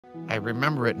I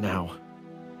remember it now.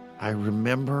 I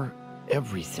remember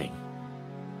everything.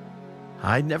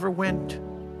 I never went.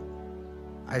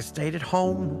 I stayed at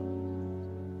home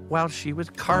while she was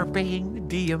carpe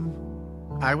diem.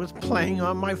 I was playing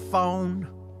on my phone.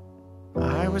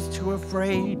 I was too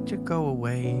afraid to go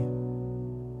away.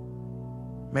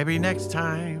 Maybe next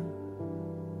time,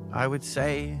 I would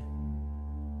say,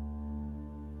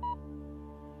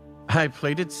 I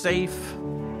played it safe.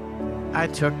 I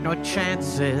took no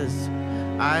chances.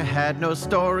 I had no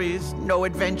stories, no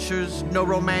adventures, no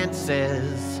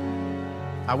romances.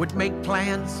 I would make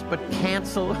plans, but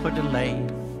cancel or delay.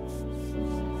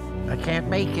 I can't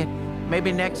make it.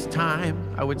 Maybe next time,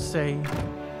 I would say.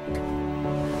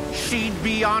 She'd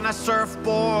be on a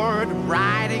surfboard,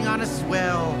 riding on a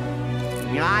swell.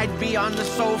 I'd be on the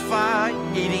sofa,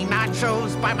 eating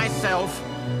nachos by myself.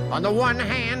 On the one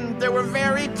hand, there were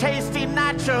very tasty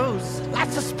nachos,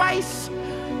 lots of spice.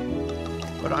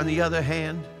 But on the other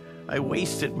hand, I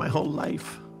wasted my whole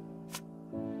life.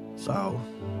 So,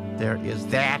 there is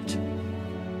that.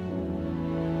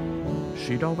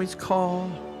 She'd always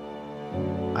call.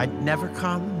 I'd never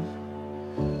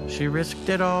come. She risked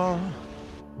it all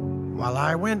while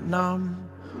I went numb.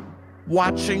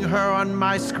 Watching her on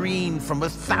my screen from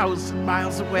 1,000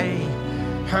 miles away.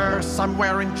 Her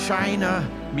somewhere in China,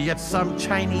 me at some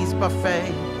Chinese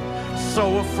buffet.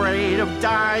 So afraid of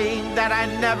dying that I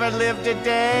never lived a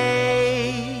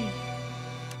day.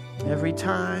 Every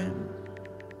time,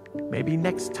 maybe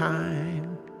next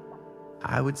time,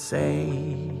 I would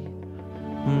say,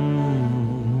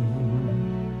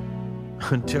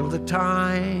 until the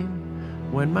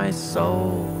time when my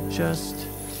soul just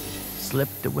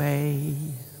slipped away.